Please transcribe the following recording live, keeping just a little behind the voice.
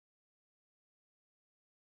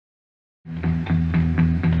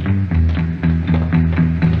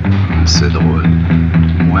c'est drôle.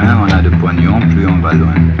 Moins on a de pognon, plus on va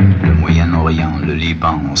loin. Le Moyen-Orient, le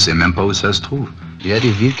Liban, on sait même pas où ça se trouve. Il y a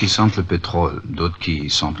des villes qui sentent le pétrole, d'autres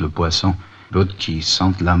qui sentent le poisson, d'autres qui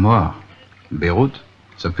sentent la mort. Beyrouth,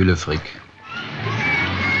 ça pue le fric.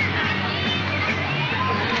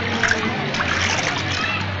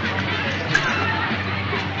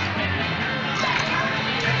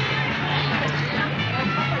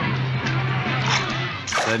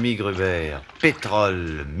 Famille Grubert,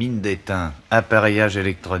 pétrole, mine d'étain, appareillage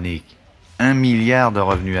électronique, 1 milliard de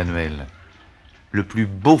revenus annuels. Le plus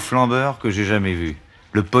beau flambeur que j'ai jamais vu.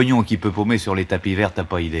 Le pognon qui peut paumer sur les tapis verts, t'as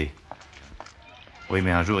pas idée. Oui,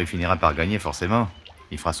 mais un jour, il finira par gagner, forcément.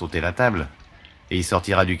 Il fera sauter la table. Et il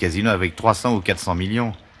sortira du casino avec 300 ou 400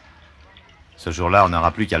 millions. Ce jour-là, on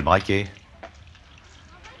n'aura plus qu'à le braquer.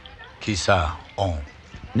 Qui ça, on?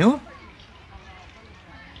 Nous?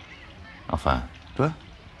 Enfin, toi?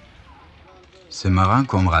 C'est marrant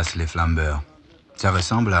qu'on brasse les flambeurs. Ça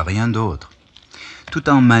ressemble à rien d'autre. Tout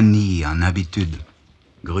en manie, en habitude.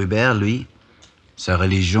 Grubert, lui, sa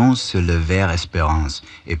religion, c'est le vert espérance,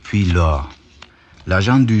 et puis l'or.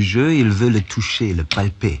 L'agent du jeu, il veut le toucher, le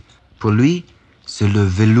palper. Pour lui, c'est le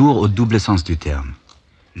velours au double sens du terme.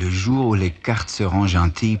 Le jour où les cartes seront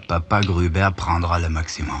gentilles, papa Grubert prendra le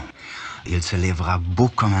maximum. Il se lèvera beau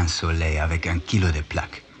comme un soleil avec 1 kilo de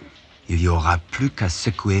plaques. Il n'y aura plus qu'à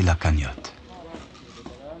secouer la cagnotte.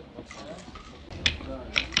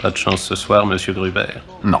 Pas de chance ce soir, monsieur Grubert?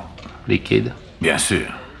 Non. Liquide? Bien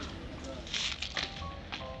sûr.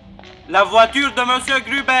 La voiture de monsieur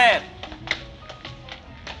Grubert.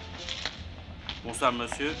 Bonsoir,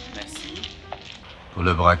 monsieur. Merci. Pour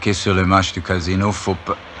le braquer sur le match du casino, faut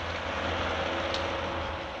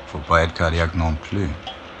pas être cardiaque non plus.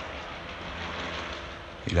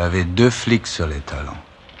 Il avait 2 flics sur les talons.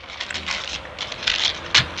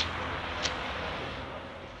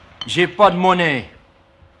 J'ai pas de monnaie.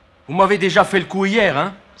 Vous m'avez déjà fait le coup hier,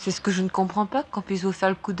 hein? C'est ce que je ne comprends pas, qu'on puisse vous faire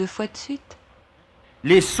le coup 2 fois de suite.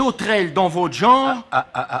 Les sauterelles dans votre genre.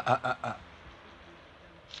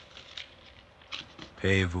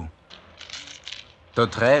 Payez-vous.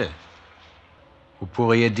 Sauterelle, vous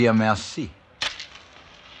pourriez dire merci.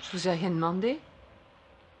 Je vous ai rien demandé.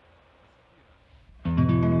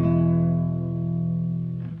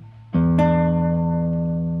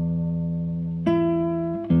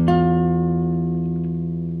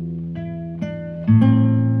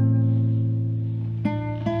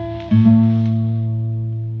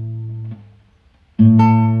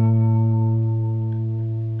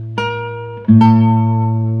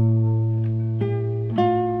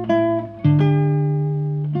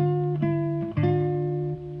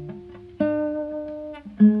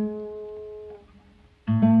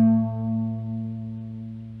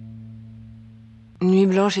 Nuit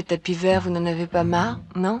blanche et tapis vert, vous n'en avez pas marre,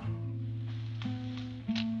 non?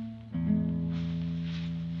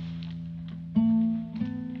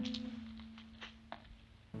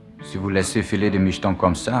 Si vous laissez filer des michetons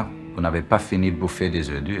comme ça, vous n'avez pas fini de bouffer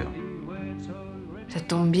des œufs durs. Ça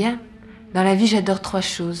tombe bien. Dans la vie, j'adore 3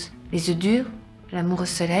 choses. Les œufs durs, l'amour au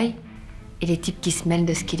soleil et les types qui se mêlent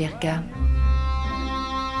de ce qui les regarde.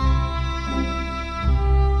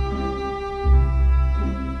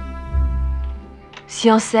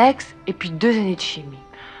 Sciences sexe et puis 2 années de chimie.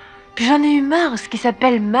 Puis j'en ai eu marre, ce qui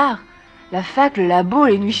s'appelle marre. La fac, le labo,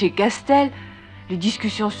 les nuits chez Castel, les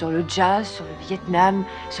discussions sur le jazz, sur le Vietnam,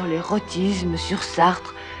 sur l'érotisme, sur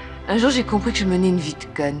Sartre. Un jour, j'ai compris que je menais une vie de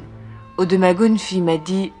conne. Au Demago, une fille m'a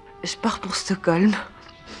dit « Je pars pour Stockholm ».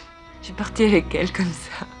 Je suis partie avec elle comme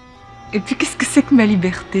ça. Et puis, qu'est-ce que c'est que ma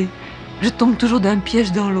liberté? Je tombe toujours d'un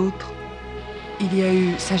piège dans l'autre. Il y a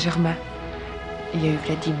eu Saint-Germain, il y a eu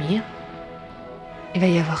Vladimir, il va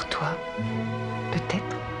y avoir toi,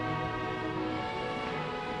 peut-être.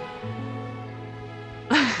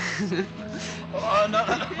 Oh non,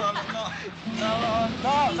 non, non, non,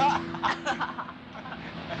 non, non.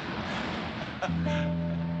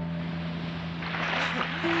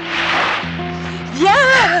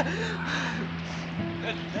 Viens!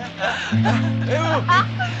 Et où?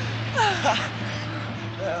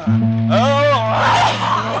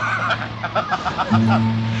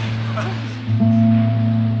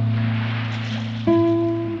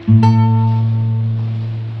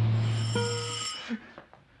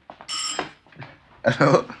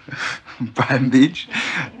 Alors, Palm Beach,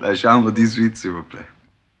 la chambre 18, s'il vous plaît.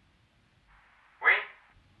 Oui?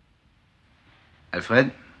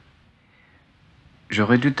 Alfred,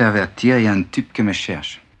 j'aurais dû t'avertir, il y a un type qui me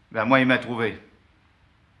cherche. Ben moi, il m'a trouvé.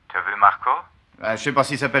 Tu as vu Marco? Ben, je sais pas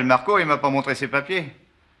s'il s'appelle Marco, il m'a pas montré ses papiers.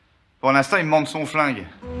 Pour l'instant, il me montre son flingue.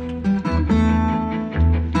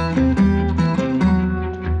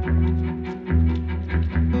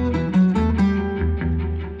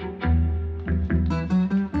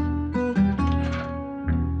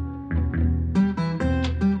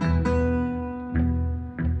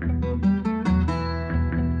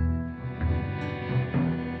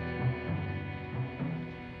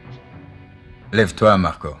 Lève-toi,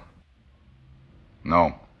 Marco.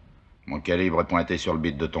 Non. Mon calibre est pointé sur le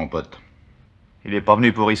bit de ton pote. Il est pas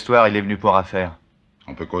venu pour histoire, il est venu pour affaire.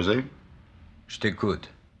 On peut causer? Je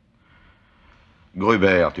t'écoute.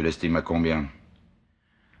 Grubert, tu l'estimes à combien?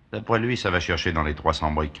 D'après lui, ça va chercher dans les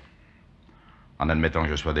 300 briques. En admettant que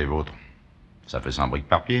je sois des vôtres. Ça fait 100 briques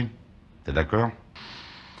par pied. T'es d'accord?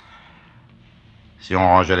 Si on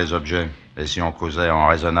rangeait les objets, et si on causait en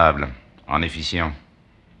raisonnable, en efficient.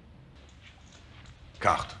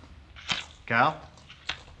 Carte. Carte.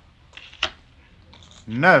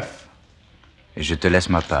 9. Et je te laisse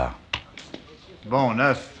ma part. Bon,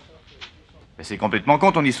 9. Mais c'est complètement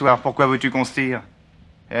con ton histoire, pourquoi veux-tu qu'on se tire?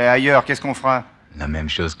 Et ailleurs, qu'est-ce qu'on fera? La même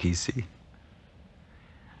chose qu'ici.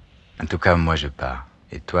 En tout cas, moi je pars.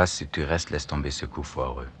 Et toi, si tu restes, laisse tomber ce coup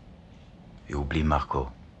foireux. Et oublie Marco.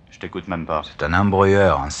 Je t'écoute même pas. C'est un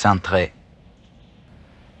embrouilleur, un cintré.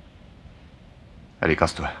 Allez,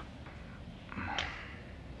 casse-toi.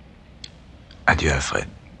 Adieu, Alfred.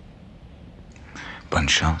 Bonne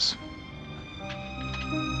chance.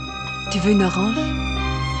 Tu veux une orange?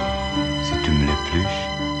 Si tu me l'épluches.